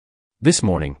This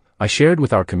morning, I shared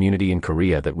with our community in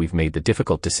Korea that we've made the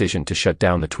difficult decision to shut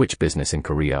down the Twitch business in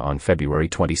Korea on February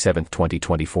 27,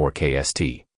 2024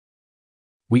 KST.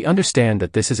 We understand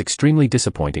that this is extremely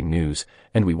disappointing news,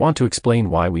 and we want to explain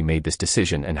why we made this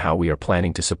decision and how we are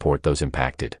planning to support those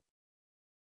impacted.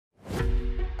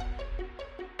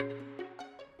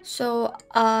 So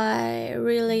I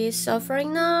really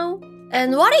suffering now?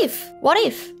 And what if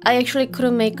I actually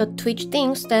couldn't make a Twitch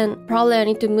things, then probably I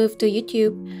need to move to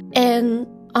YouTube. And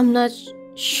I'm not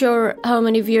sure how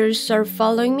many viewers are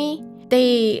following me.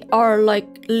 They are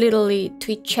like literally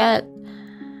Twitch chat.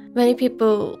 Many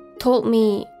people told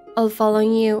me I'll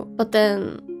following you, but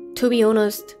then to be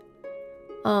honest,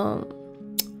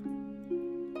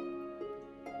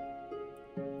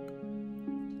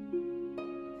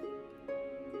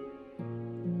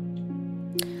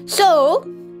 so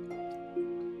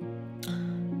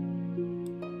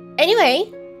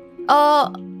anyway,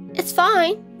 it's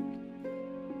fine.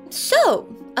 So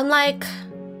I'm like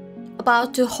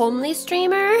about to homely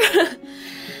streamer.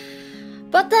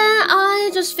 But then I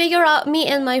just figure out, me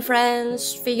and my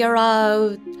friends figure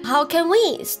out how can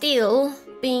we still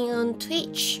being on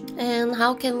Twitch and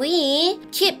how can we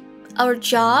keep our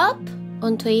job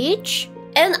on Twitch.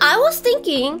 And I was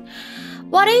thinking,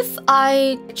 what if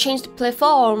I change the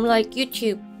platform like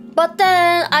YouTube? But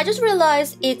then I just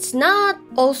realized it's not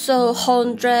also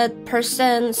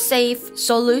 100% safe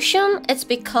solution. It's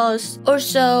because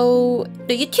also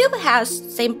the YouTube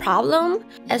has same problem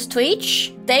as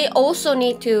Twitch. They also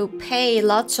need to pay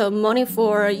lots of money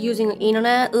for using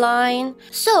internet line.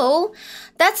 So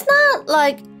that's not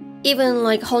like even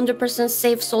like 100%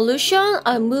 safe solution.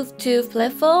 I moved to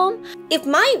platform. If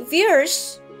my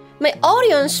viewers, my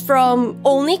audience from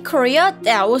only Korea,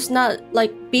 that was not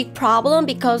like big problem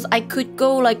because I could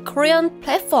go like Korean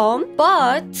platform.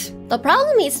 But the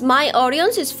problem is my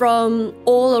audience is from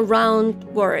all around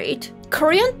world.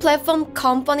 Korean platform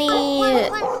company,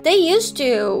 they used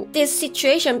to this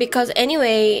situation because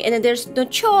anyway, and there's no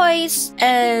choice,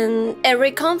 and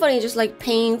every company just like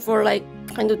paying for like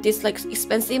kind of this like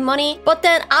expensive money. But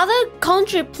then other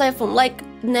country platform like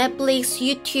Netflix,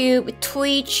 YouTube,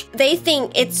 Twitch, they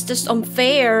think it's just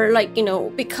unfair, like, you know,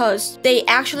 because they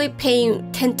actually pay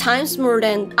 10 times more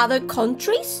than other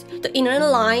countries, the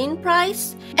internet line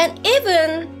price. And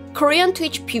even Korean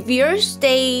Twitch viewers,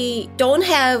 they don't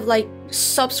have like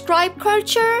subscribe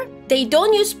culture, they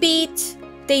don't use beats,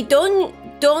 they don't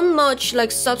much like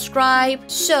subscribe,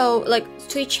 so like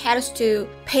Twitch has to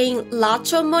paying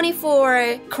lots of money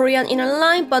for Korean internet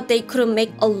line, but they couldn't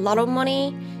make a lot of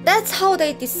money. That's how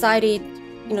they decided,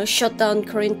 you know, shut down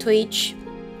Korean Twitch.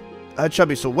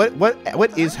 Chubby, so what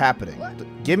is happening?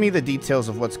 Give me the details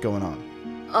of what's going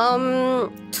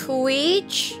on.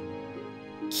 Twitch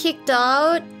kicked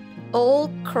out all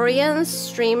Korean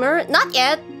streamer. Not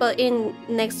yet, but in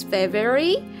next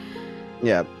February.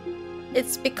 Yeah.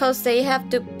 It's because they have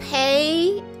to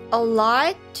pay a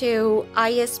lot to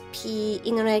ISP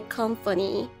internet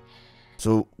company.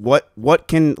 So what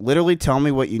can literally tell me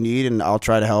what you need and I'll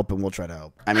try to help and we'll try to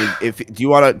help. I mean, if do you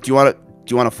want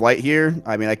a flight here?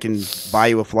 I mean, I can buy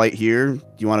you a flight here. Do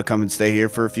you want to come and stay here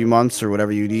for a few months or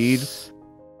whatever you need?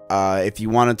 If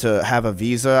you wanted to have a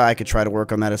visa, I could try to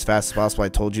work on that as fast as possible. I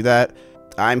told you that.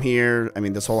 I'm here. I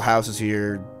mean, this whole house is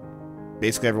here.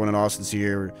 Basically everyone in Austin's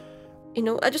here. You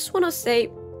know, I just want to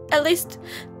say at least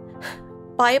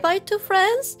bye-bye to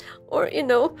friends, or, you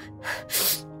know.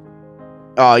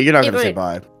 Oh, you're not gonna say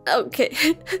bye. Okay,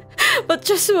 but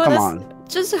just wanna. Come on.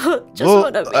 Just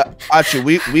wanna.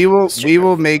 Actually, we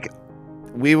will make.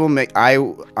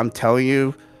 I'm telling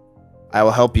you, I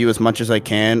will help you as much as I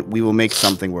can. We will make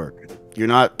something work. You're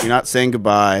not saying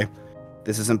goodbye.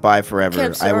 This isn't bye forever. Okay,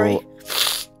 I'm sorry. I will.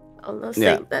 I'm not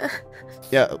saying that.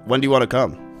 Yeah. When do you want to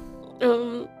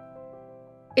come?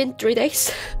 In 3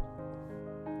 days.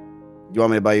 You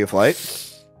want me to buy you a flight?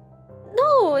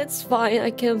 No, it's fine. I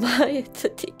can buy the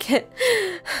ticket.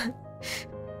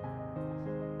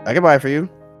 I can buy it for you.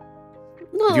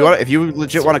 No. If you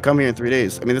legit want to come here in 3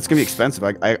 days, I mean, it's gonna be expensive.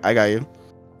 I got you.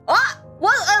 What?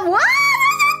 What? $2,000?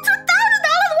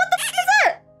 What the fuck is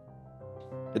it?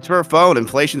 It's for a phone.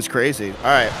 Inflation's crazy. All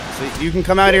right, so you can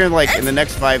come out here in the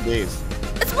next 5 days.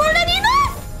 It's more than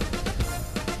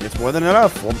enough. It's more than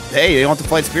enough. Well, hey, they want to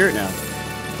flight Spirit now.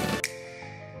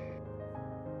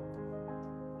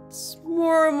 It's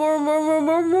more than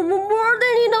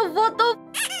enough. What the?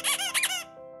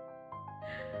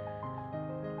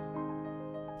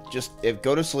 Just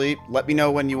go to sleep. Let me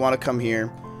know when you want to come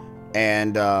here,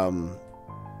 and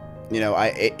you know,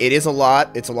 it is a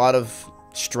lot. It's a lot of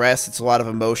stress. It's a lot of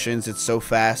emotions. It's so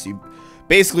fast. You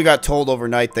basically got told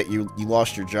overnight that you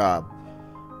lost your job.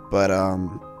 But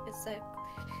Exactly.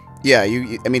 yeah, I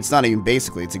mean, it's not even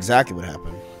basically. It's exactly what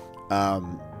happened.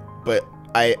 But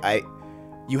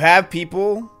you have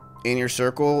people in your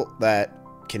circle that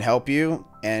can help you,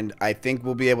 and I think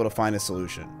we'll be able to find a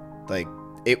solution. Like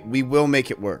we will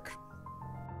make it work.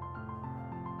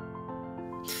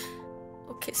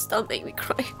 Okay, stop making me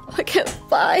cry. Okay,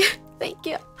 bye. Thank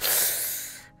you.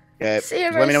 Okay, See you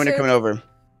just let me know when you're soon. coming over.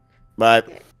 Bye.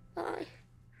 Okay, bye.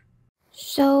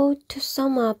 So, to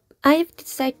sum up, I've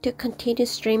decided to continue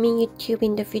streaming YouTube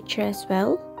in the future as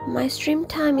well. My stream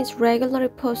time is regularly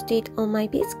posted on my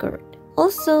Discord.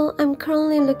 Also, I'm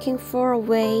currently looking for a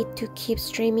way to keep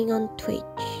streaming on Twitch.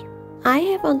 I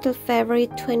have until February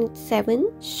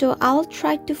 27, so I'll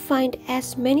try to find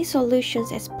as many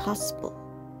solutions as possible.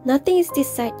 Nothing is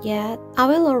decided yet. I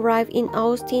will arrive in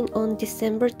Austin on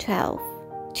December 12th.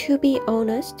 To be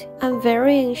honest, I'm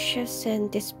very anxious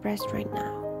and depressed right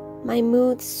now. My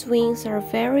mood swings are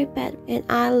very bad and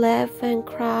I laugh and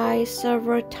cry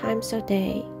several times a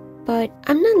day. But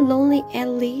I'm not lonely, at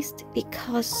least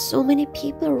because so many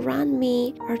people around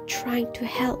me are trying to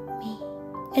help me.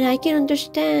 And I can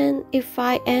understand if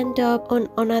I end up on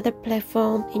another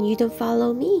platform and you don't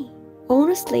follow me.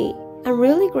 Honestly, I'm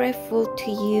really grateful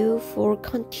to you for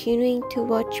continuing to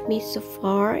watch me so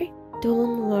far.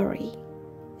 Don't worry.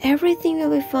 Everything will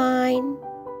be fine.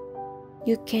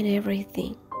 You can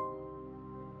everything.